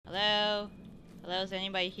Hello, is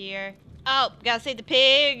anybody here? Oh, gotta save the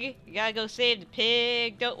pig! You gotta go save the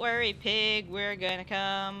pig. Don't worry, pig. We're gonna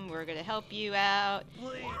come. We're gonna help you out.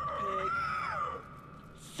 Bleed, pig.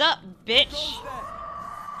 Sup, bitch?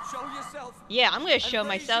 Show yourself. Yeah, I'm gonna show and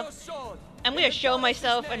raise myself. your sword. I'm In gonna the show goddess's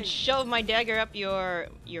myself and name. shove my dagger up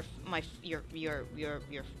my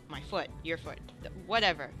foot, your foot,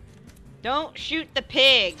 whatever. Don't shoot the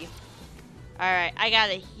pig. All right, I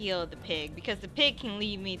gotta heal the pig because the pig can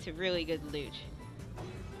lead me to really good loot.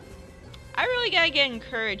 I really gotta get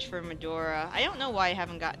encouraged for Medora. I don't know why I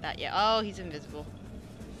haven't got that yet. Oh, he's invisible.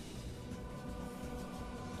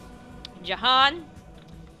 Jahan,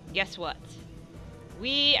 guess what?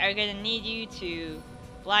 We are gonna need you to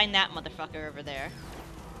blind that motherfucker over there.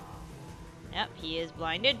 Yep, he is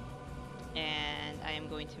blinded. And I am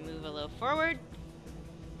going to move a little forward.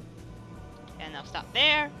 And I'll stop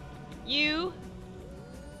there. You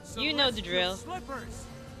know the drill. Slippers.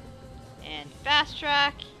 And fast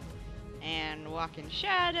track. And walk in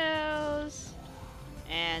shadows.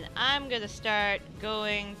 And I'm gonna start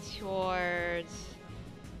going towards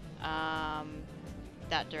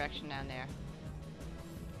that direction down there.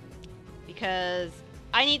 Because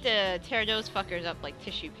I need to tear those fuckers up like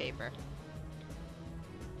tissue paper.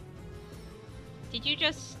 Did you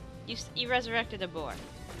just... You resurrected a boar.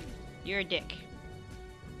 You're a dick.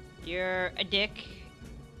 You're a dick.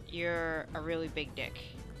 You're a really big dick.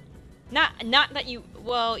 Not that you...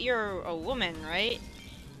 Well, you're a woman, right?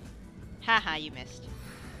 Haha, you missed.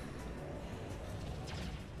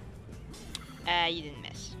 You didn't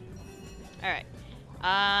miss. Alright.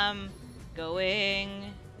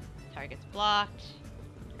 Going... Target's blocked.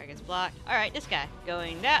 Target's blocked. Alright, this guy.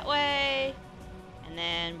 Going that way. And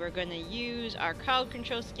then we're gonna use our crowd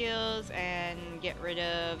control skills and get rid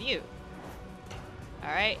of you.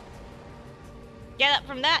 Alright. Get up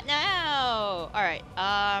from that now! Alright,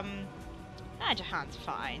 Jahan's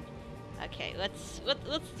fine. Okay, let's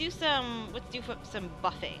do some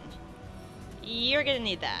buffing. You're gonna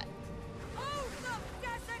need that.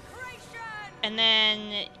 And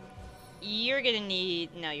then you're gonna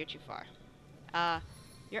need... No, you're too far.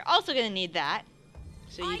 You're also gonna need that,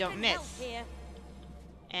 so you don't miss.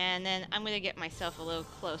 And then I'm gonna get myself a little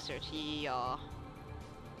closer to y'all.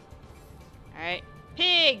 Alright.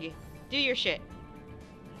 Pig! Do your shit.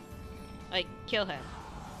 Like, kill him.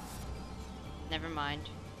 Never mind.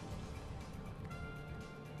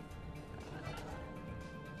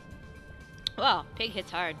 Well, pig hits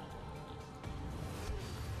hard.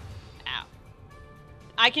 Ow.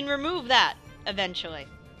 I can remove that eventually.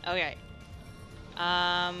 Okay.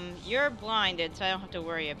 You're blinded, so I don't have to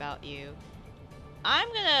worry about you. I'm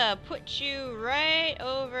gonna put you right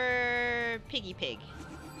over Piggy Pig.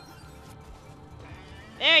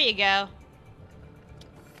 There you go.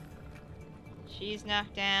 She's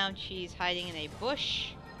knocked down. She's hiding in a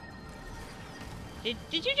bush. Did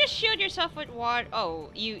you just shield yourself with water? Oh,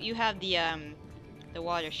 you have the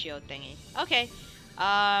water shield thingy. Okay.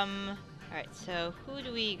 Alright, so who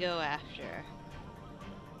do we go after?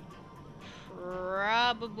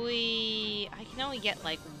 Probably... I can only get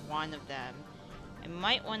like one of them. I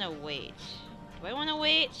might want to wait. Do I want to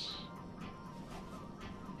wait?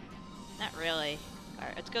 Not really.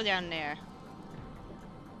 Alright, let's go down there.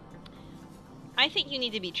 I think you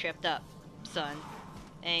need to be tripped up, son.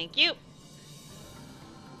 Thank you.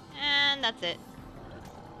 And that's it.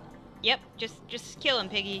 Yep, just kill him,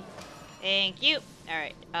 Piggy. Thank you.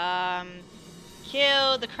 Alright,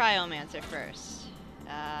 kill the Cryomancer first.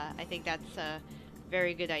 I think that's a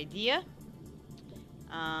very good idea.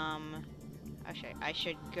 I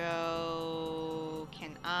should go...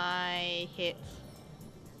 Can I hit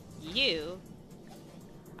you?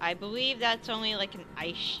 I believe that's only like an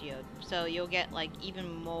ice shield, so you'll get like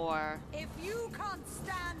even more... If you can't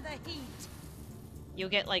stand the heat... You'll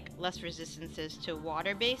get like less resistances to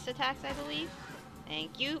water-based attacks, I believe.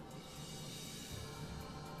 Thank you.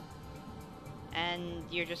 And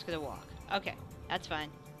you're just gonna walk. Okay, that's fine.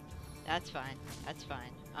 That's fine. That's fine.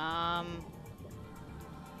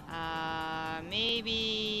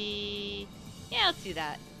 Maybe... Yeah, let's do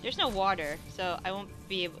that. There's no water, so I won't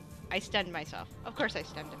be able... I stunned myself. Of course I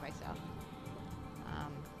stunned myself.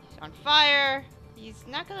 He's on fire. He's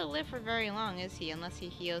not gonna live for very long, is he? Unless he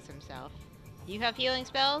heals himself. Do you have healing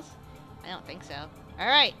spells? I don't think so.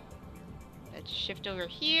 Alright. Let's shift over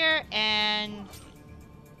here and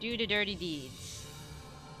do the dirty deeds.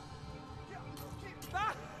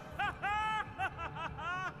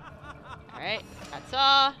 Alright, that's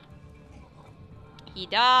all. He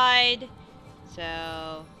died.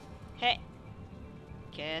 So, hey.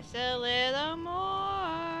 Guess a little more.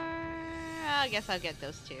 I guess I'll get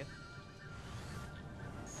those two.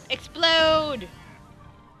 Explode!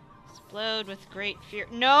 explode with great fear.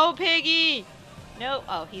 No, Piggy! No.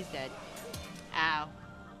 Oh, he's dead. Ow.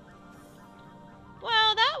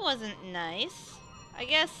 Well, that wasn't nice. I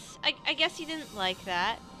guess you didn't like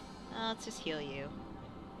that. Let's just heal you.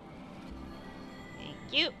 Thank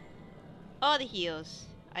you. Oh, the heals.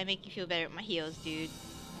 I make you feel better with my heals, dude.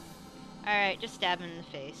 Alright, just stab him in the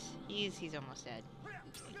face. He's almost dead.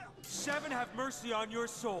 Seven, have mercy on your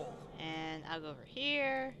soul. And I'll go over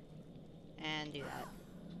here and do that.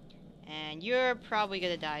 And you're probably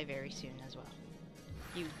gonna die very soon as well.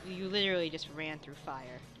 You literally just ran through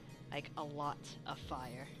fire. Like a lot of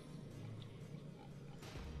fire.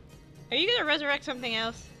 Are you gonna resurrect something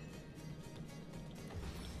else?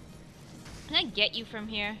 Can I get you from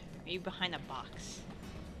here? Are you behind a box?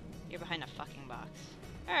 You're behind a fucking box.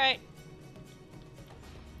 Alright.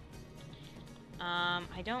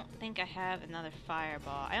 I don't think I have another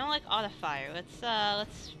fireball. I don't like auto fire. Let's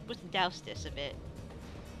douse this a bit.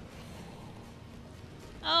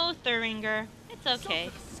 Oh, Thuringer. It's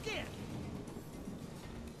okay.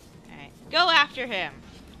 Alright. Go after him!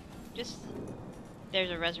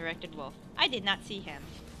 There's a resurrected wolf. I did not see him.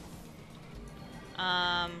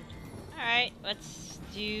 Alright, let's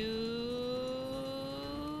do...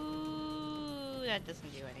 That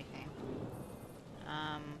doesn't do anything.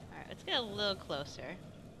 Alright, let's get a little closer.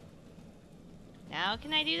 Now,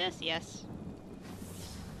 can I do this? Yes.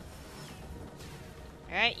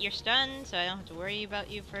 Alright, you're stunned, so I don't have to worry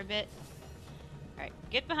about you for a bit. Alright,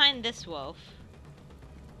 get behind this wolf.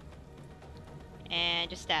 And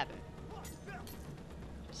just stab him.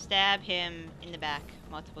 Just stab him in the back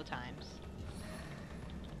multiple times.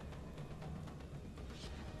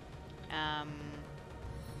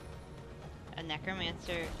 A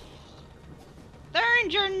necromancer.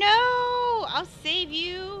 Thuringer, no! I'll save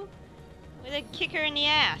you with a kicker in the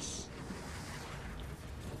ass.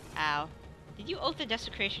 Ow. Did you oath the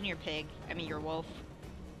desecration your pig? I mean, your wolf.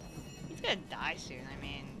 He's gonna die soon. I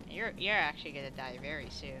mean, you're actually gonna die very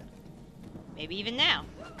soon. Maybe even now.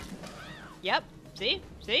 Yep. See?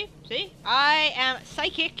 See? See? I am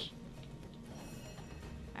psychic.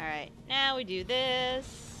 Alright, now we do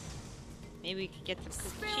this. Maybe we could get some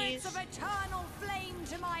cookies. Spirits of eternal flame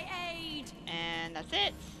to my aid. And that's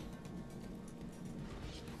it.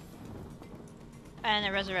 And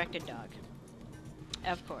a resurrected dog.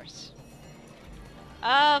 Of course.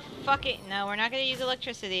 Fuck it. No, we're not gonna use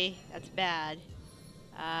electricity. That's bad.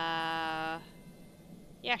 Yeah,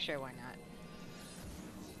 sure, why not?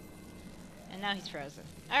 And now he's frozen.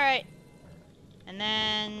 Alright. And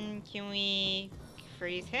then, can we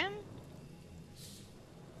freeze him?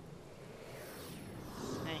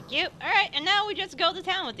 Thank you. Alright, and now we just go to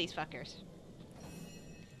town with these fuckers.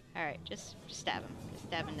 Alright, just stab him. Just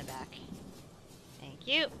stab him in the back. Thank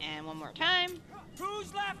you. And one more time.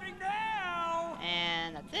 Who's laughing now?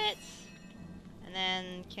 And that's it. And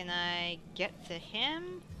then, can I get to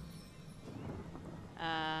him?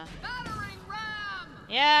 Battering ram.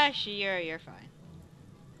 Yeah, you're fine.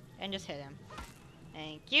 And just hit him.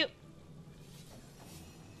 Thank you.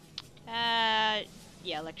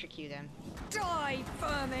 Yeah, electrocute him. Die,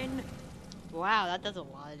 vermin. Wow, that does a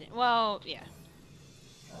lot of well, yeah.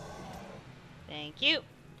 Thank you.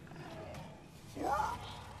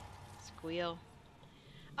 Squeal.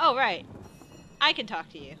 Oh, right. I can talk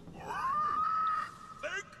to you.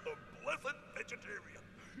 Thank the blessed vegetarian.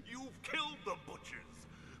 You've killed the butchers.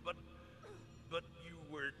 But you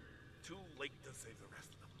were too late to save the rest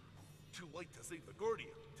of them. Too late to save the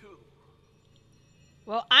Guardian, too.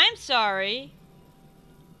 Well, I'm sorry.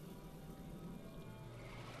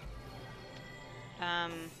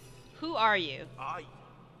 Who are you? I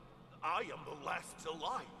am the last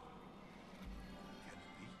alive. Can it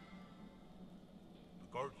be?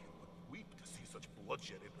 The Guardian would weep to see such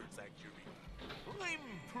bloodshed in her sanctuary. I'm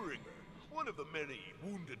Thuringer, one of the many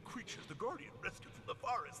wounded creatures the Guardian rescued from the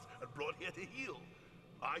forest and brought here to heal.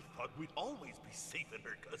 I thought we'd always be safe in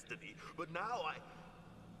her custody, but now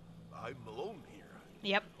I'm alone here.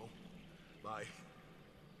 Yep. Oh, my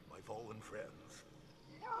fallen friends.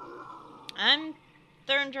 I'm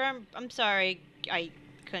Thuringer. I'm sorry. I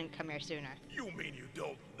couldn't come here sooner. You mean you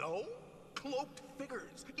don't know? Cloaked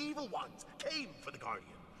figures, evil ones, came for the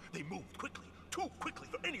Guardian. They moved quickly, too quickly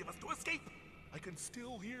for any of us to escape. I can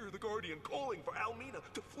still hear the Guardian calling for Almina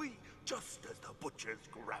to flee, just as the butchers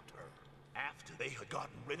grabbed her. After they had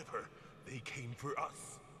gotten rid of her, they came for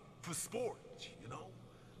us. For sport, you know?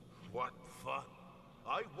 What fun.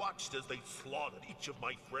 I watched as they slaughtered each of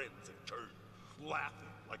my friends in turn, laughing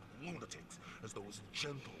like lunatics as those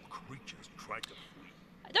gentle creatures tried to flee.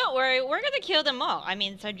 Don't worry, we're gonna kill them all. I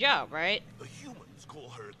mean, it's our job, right? The humans call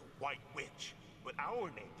her the White Witch, but our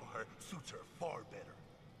name for her suits her far better.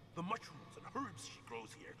 The mushrooms and herbs she grows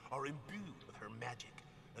here are imbued with her magic,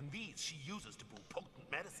 and these she uses to brew potent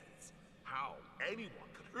medicines. How anyone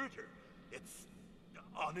could hurt her, it's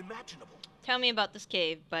unimaginable. Tell me about this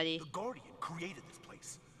cave, buddy. The Guardian created this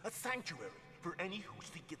place, a sanctuary for any who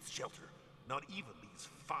seek its shelter. Not even these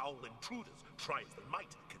foul intruders, try as they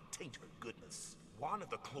might, can taint her goodness. One of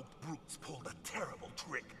the cloaked brutes pulled a terrible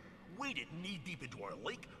trick, waded knee-deep into our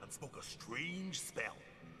lake and spoke a strange spell.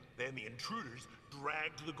 Then the intruders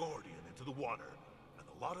dragged the Guardian into the water, and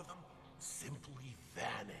a lot of them simply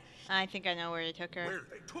vanished. I think I know where they took her. Where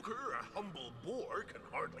they took her, a humble boar can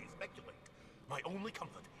hardly speculate. My only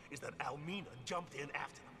comfort is that Almina jumped in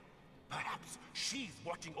after them. Perhaps she's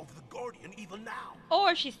watching over the Guardian even now.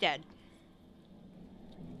 Or she's dead.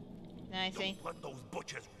 I see. Don't let those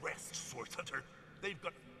butchers rest, Source Hunter. They've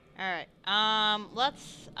got... Alright,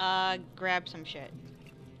 let's, grab some shit.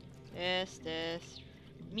 This,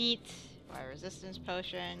 meat, fire resistance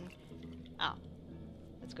potion. Oh.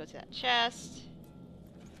 Let's go to that chest.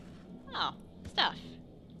 Oh, stuff.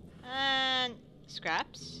 And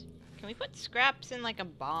scraps. Can we put scraps in, like, a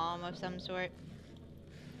bomb of some sort?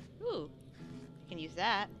 Ooh. I can use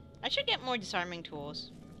that. I should get more disarming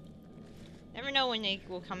tools. Never know when they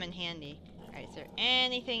will come in handy. Alright, is there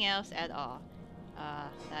anything else at all?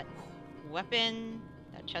 That weapon.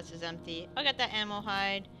 That chest is empty. I got that ammo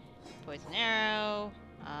hide. Poison arrow.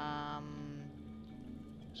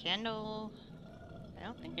 Candle. I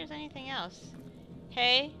don't think there's anything else.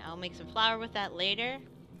 Hey, I'll make some flour with that later.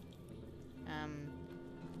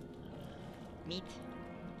 Meat.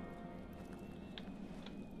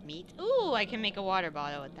 Meat. Ooh, I can make a water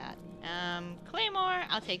bottle with that. Claymore,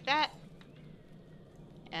 I'll take that.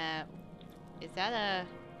 Is that a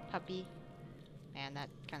puppy? Man, that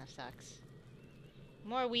kind of sucks.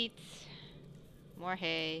 More wheat. More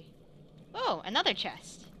hay. Oh, another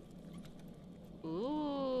chest.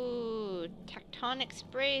 Ooh, tectonic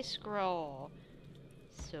spray scroll.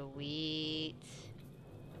 Sweet.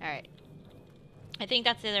 Alright. I think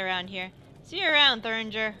that's it around here. See you around,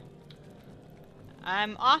 Thuringer.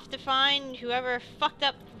 I'm off to find whoever fucked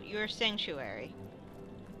up your sanctuary.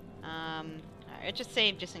 Alright, just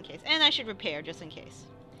save just in case. And I should repair just in case.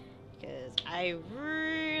 Because I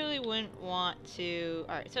really wouldn't want to...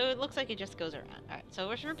 Alright, so it looks like it just goes around. Alright, so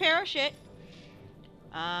let's repair our shit.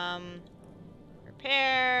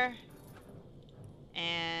 Repair.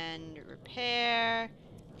 And repair.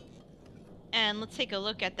 And let's take a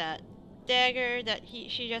look at that dagger that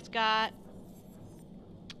she just got.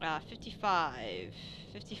 55.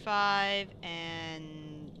 55,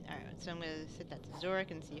 and... Alright, so I'm gonna set that to Zorik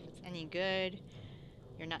and see if it's any good.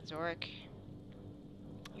 You're not Zorik.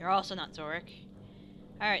 You're also not Zorik.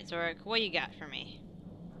 Alright, Zorik, what you got for me?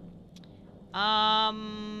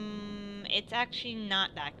 It's actually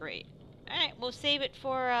not that great. Alright, we'll save it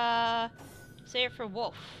for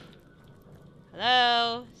Wolf.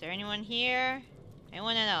 Hello? Is there anyone here?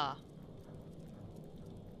 Anyone at all?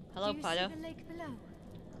 Hello, Pado. Do you see the lake below?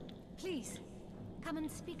 Please, come and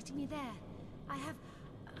speak to me there. I have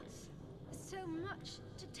so much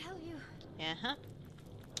to tell you. Uh-huh.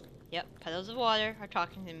 Yep, puddles of water are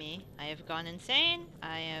talking to me. I have gone insane.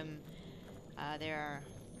 I am... there are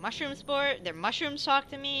mushrooms talk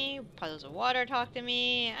to me. Puddles of water talk to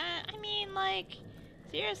me. I mean, like...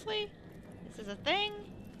 Seriously? This is a thing?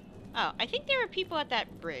 Oh, I think there are people at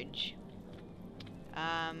that bridge.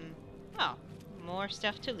 Oh. More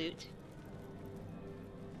stuff to loot.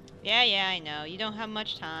 Yeah, I know. You don't have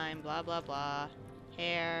much time. Blah, blah, blah.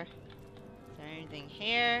 Hair. Is there anything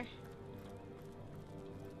here?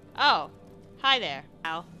 Oh. Hi there.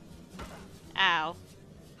 Ow. Ow.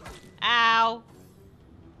 Ow.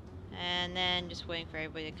 And then just waiting for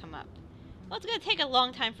everybody to come up. Well, it's gonna take a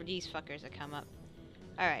long time for these fuckers to come up.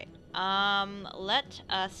 Alright. Let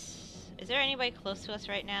us... Is there anybody close to us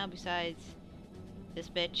right now besides this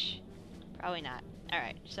bitch? Probably not.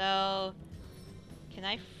 Alright, so... Can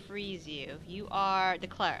I freeze you? You are the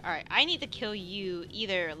cleric. Alright, I need to kill you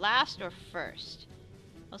either last or first.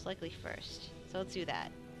 Most likely first. So let's do that.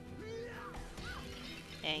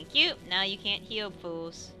 Thank you. Now you can't heal,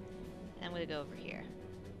 fools. And I'm gonna go over here.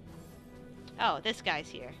 Oh, this guy's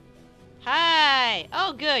here. Hi!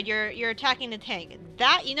 Oh, good. You're attacking the tank.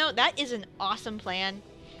 That, you know, that is an awesome plan.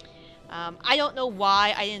 I don't know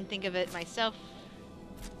why I didn't think of it myself.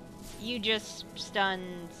 You just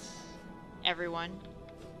stunned everyone.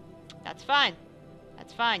 That's fine.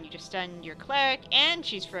 That's fine. You just stunned your cleric, and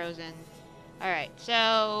she's frozen. Alright,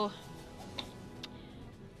 so...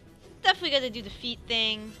 Definitely gotta do the feet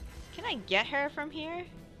thing. Can I get her from here?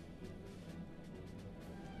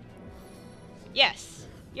 Yes.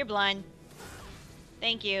 You're blind.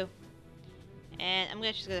 Thank you. And I'm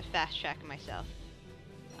just gonna fast track myself.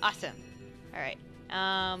 Awesome. Alright.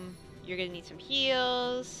 You're gonna need some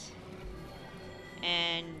heals.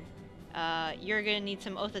 And you're gonna need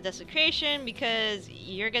some Oath of Desecration because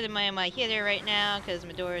you're gonna be my hitter right now because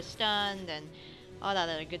Medora's stunned and all that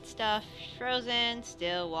other good stuff. Frozen,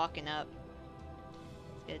 still walking up.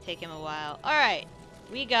 It's gonna take him a while. Alright,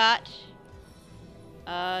 we got...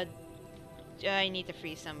 I need to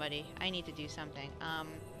freeze somebody. I need to do something. I'm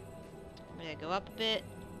gonna go up a bit.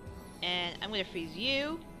 And I'm gonna freeze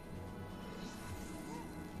you.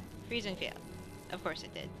 Freezing failed. Of course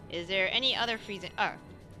it did. Is there any other freezing? Oh.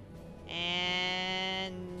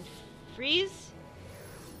 And... freeze?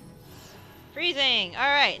 Freezing!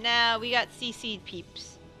 Alright, now we got CC'd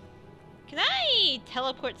peeps. Can I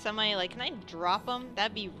teleport somebody? Like, can I drop them?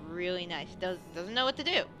 That'd be really nice. Doesn't know what to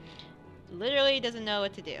do. Literally doesn't know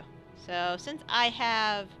what to do. So, since I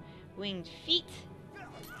have winged feet,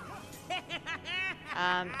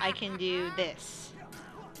 I can do this.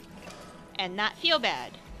 And not feel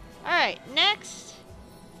bad. Alright, next.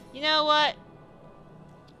 You know what?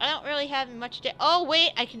 I don't really have much to... Oh,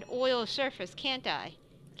 wait! I can oil a surface, can't I?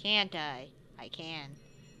 Can't I? I can.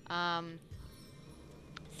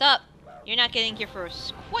 Sup? You're not getting here for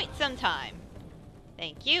quite some time.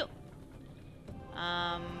 Thank you.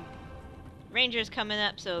 Ranger's coming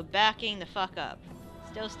up, so backing the fuck up.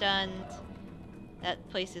 Still stunned. That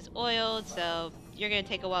place is oiled, so you're gonna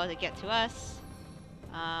take a while to get to us.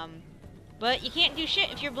 But you can't do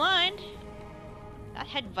shit if you're blind. That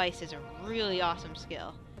head vice is a really awesome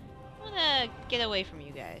skill. I'm gonna get away from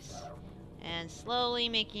you guys. And slowly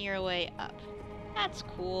making your way up. That's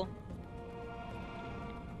cool.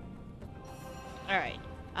 Alright.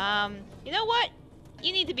 You know what?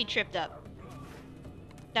 You need to be tripped up.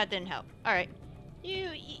 That didn't help. Alright.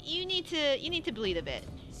 You need to bleed a bit.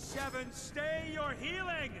 7, stay your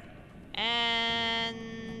healing!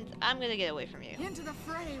 And I'm gonna get away from you. Into the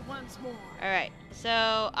fray once more. Alright,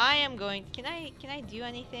 so I am going... Can I do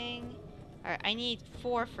anything? Alright, I need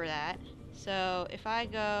 4 for that. So if I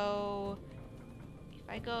go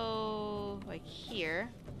like here,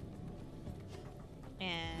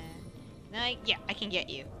 and now yeah, I can get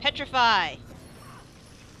you. Petrify!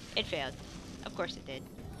 It failed. Of course it did.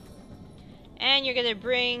 And you're gonna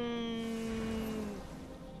bring...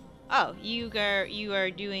 Oh, you are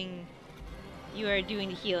doing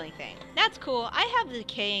the healing thing. That's cool. I have the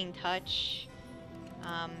decaying touch.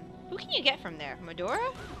 Who can you get from there?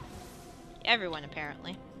 Medora? Everyone,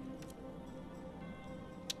 apparently.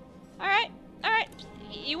 Alright. Alright.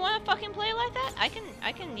 You wanna fucking play like that? I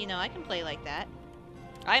can play like that.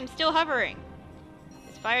 I'm still hovering.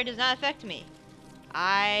 This fire does not affect me.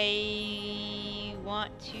 I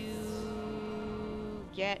want to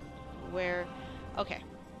get where... Okay.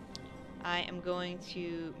 I am going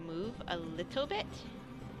to move a little bit.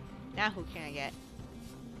 Now who can I get?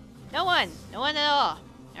 No one! No one at all!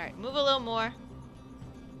 Alright, move a little more.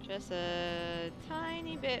 Just a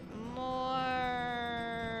tiny bit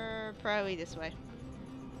more... Probably this way.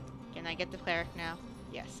 Can I get the cleric now?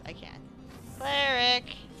 Yes, I can.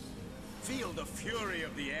 Cleric! Feel the fury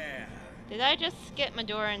of the air. Did I just get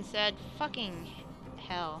Medora and said, fucking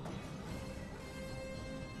hell.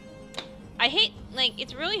 I hate, like,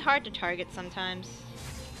 it's really hard to target sometimes.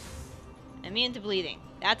 Immune to bleeding.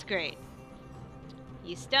 That's great.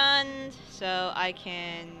 You stunned, so I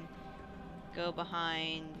can go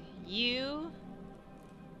behind you.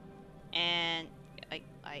 And I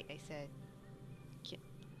said,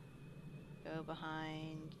 go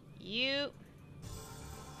behind you.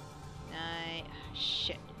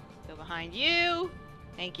 Shit. Go behind you.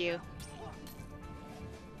 Thank you.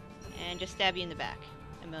 And just stab you in the back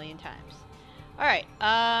 1,000,000 times. Alright,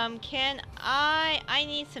 can I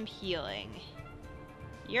need some healing.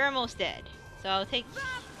 You're almost dead. So I'll take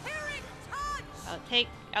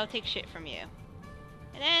shit from you.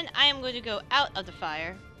 And then I am going to go out of the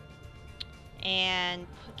fire and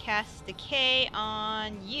cast Decay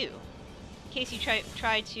on you. In case you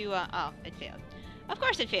try to oh, it failed. Of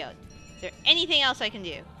course it failed. Is there anything else I can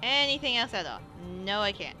do? Anything else at all? No,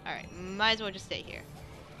 I can't. Alright, might as well just stay here.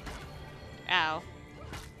 Ow.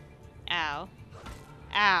 Ow.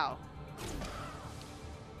 Ow.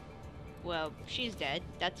 Well, she's dead.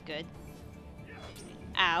 That's good.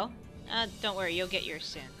 Ow. Don't worry, you'll get yours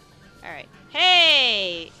soon. Alright.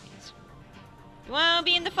 Hey! You wanna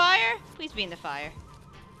be in the fire? Please be in the fire.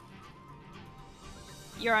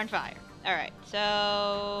 You're on fire. Alright,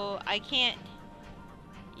 so... I can't...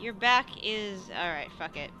 Your back is... Alright,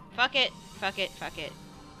 fuck it. Fuck it. Fuck it. Fuck it.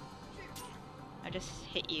 I just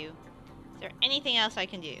hit you. Is there anything else I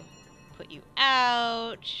can do? Put you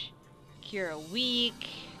out. Cure a weak.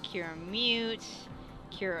 cure mute,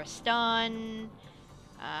 cure a stun.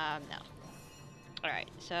 No. Alright,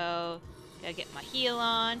 so gotta get my heal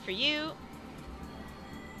on for you.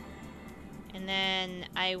 And then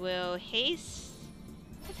I will haste.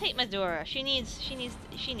 Let's hate Medora. She needs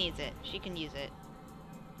it. She can use it.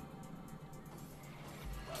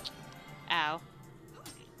 Ow.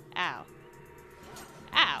 Ow.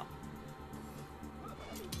 Ow.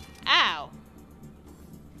 Ow.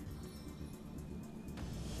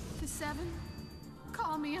 The Seven,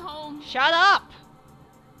 call me home. Shut up!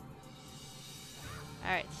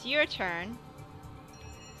 Alright, it's your turn.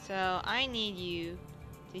 So I need you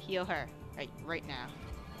to heal her. Right now.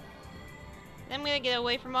 Then I'm gonna get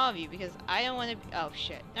away from all of you because I don't want to. Oh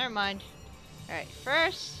shit! Never mind. All right,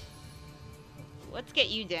 first, let's get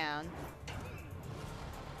you down.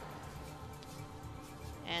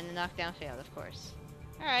 And the knockdown failed, of course.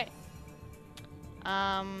 All right.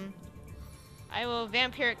 I will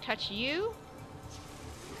vampiric touch you.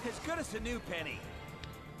 As good as a new penny.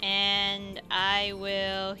 And I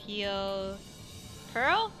will heal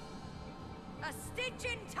Pearl. A stitch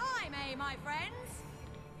in time, eh, my friends?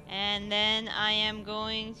 And then I am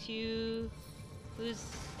going to...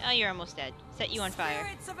 Oh, you're almost dead. Set you on fire.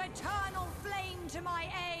 Spirits of eternal flame to my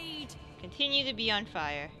aid. Continue to be on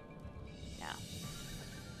fire. Now.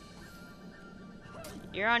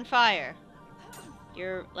 You're on fire.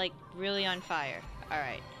 You're, like, really on fire.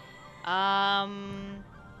 Alright.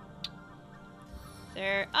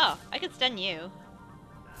 Oh, I could stun you.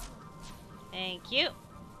 Thank you.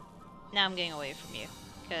 Now I'm getting away from you.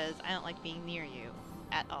 Because I don't like being near you.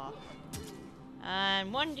 At all.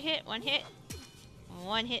 And one hit,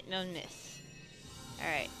 no miss.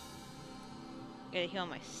 Alright. Gotta heal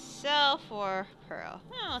myself or Pearl.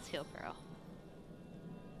 Oh, let's heal Pearl.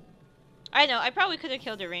 I know, I probably could have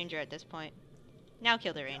killed a ranger at this point. Now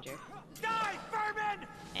kill the ranger. Die, vermin!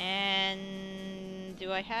 And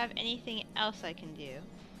do I have anything else I can do?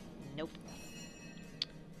 Nope.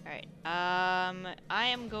 Alright, I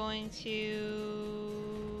am going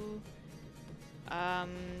to...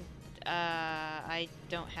 I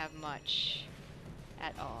don't have much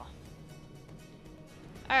at all.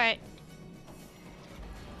 Alright.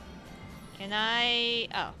 Can I...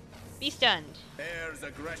 Oh. Be stunned. There's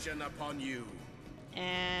aggression upon you.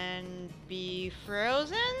 And be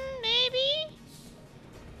frozen, maybe?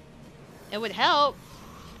 It would help.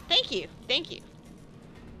 Thank you. Thank you.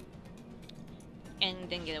 And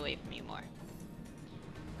then get away from you more.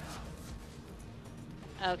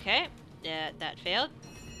 Okay. That failed.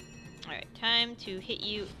 Alright, time to hit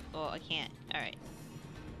you. Oh, I can't. Alright.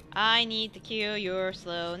 I need to cure your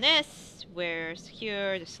slowness. Where's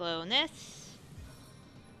cure the slowness?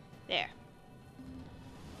 There.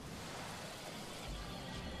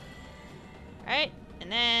 Alright,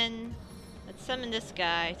 and then let's summon this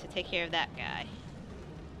guy to take care of that guy.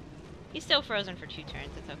 He's still frozen for 2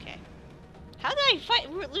 turns, it's okay. How did I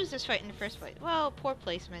lose this fight in the first place? Well, poor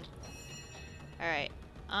placement. Alright.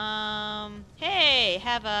 Hey,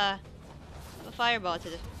 have a fireball to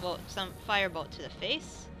the, some firebolt to the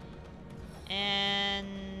face.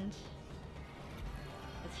 And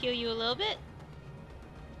let's heal you a little bit.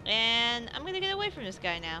 And I'm gonna get away from this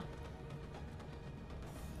guy now.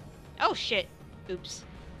 Oh shit. Oops.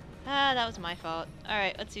 Ah, that was my fault.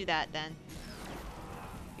 Alright, let's do that then.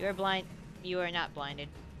 You are blind. You are not blinded.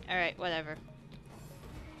 Alright, whatever.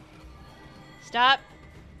 Stop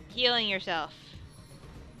healing yourself.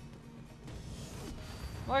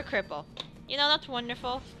 More cripple. You know, that's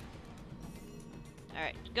wonderful.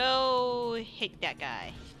 Alright, go hit that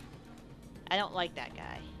guy. I don't like that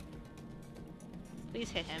guy. Please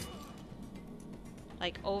hit him.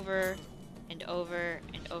 Like over and over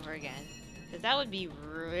and over again. Because that would be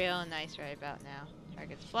real nice right about now.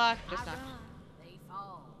 Target's blocked, just not. They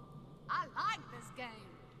fall. I like this game.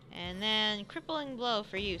 And then crippling blow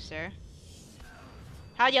for you, sir.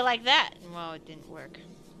 How'd you like that? Well, it didn't work.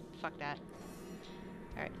 Fuck that.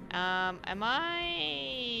 Alright, am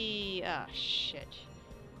I... Oh, shit.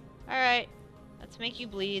 Alright, let's make you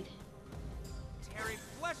bleed. Tearing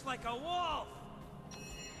flesh like a wolf!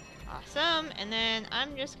 Awesome, and then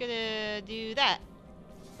I'm just gonna do that.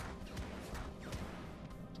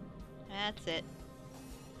 That's it.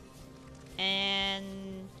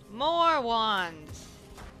 And more wands.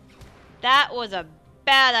 That was a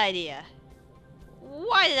bad idea.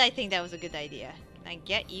 Why did I think that was a good idea? Can I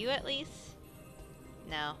get you at least?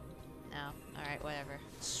 No. No. Alright, whatever.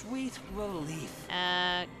 Sweet relief.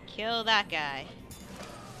 Kill that guy.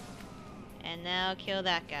 And now kill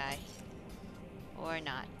that guy. Or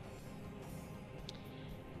not.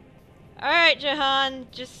 Alright, Jahan,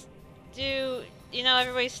 just do... You know,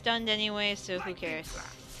 everybody's stunned anyway, so who cares?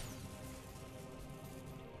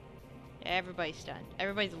 Everybody's stunned.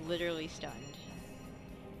 Everybody's literally stunned.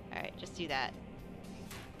 Alright, just do that.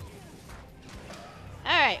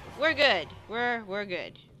 Alright, we're good. We're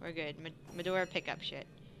good. We're good. Medora pickup shit.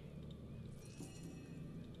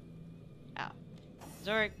 Oh.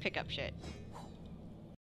 Zorik pickup shit.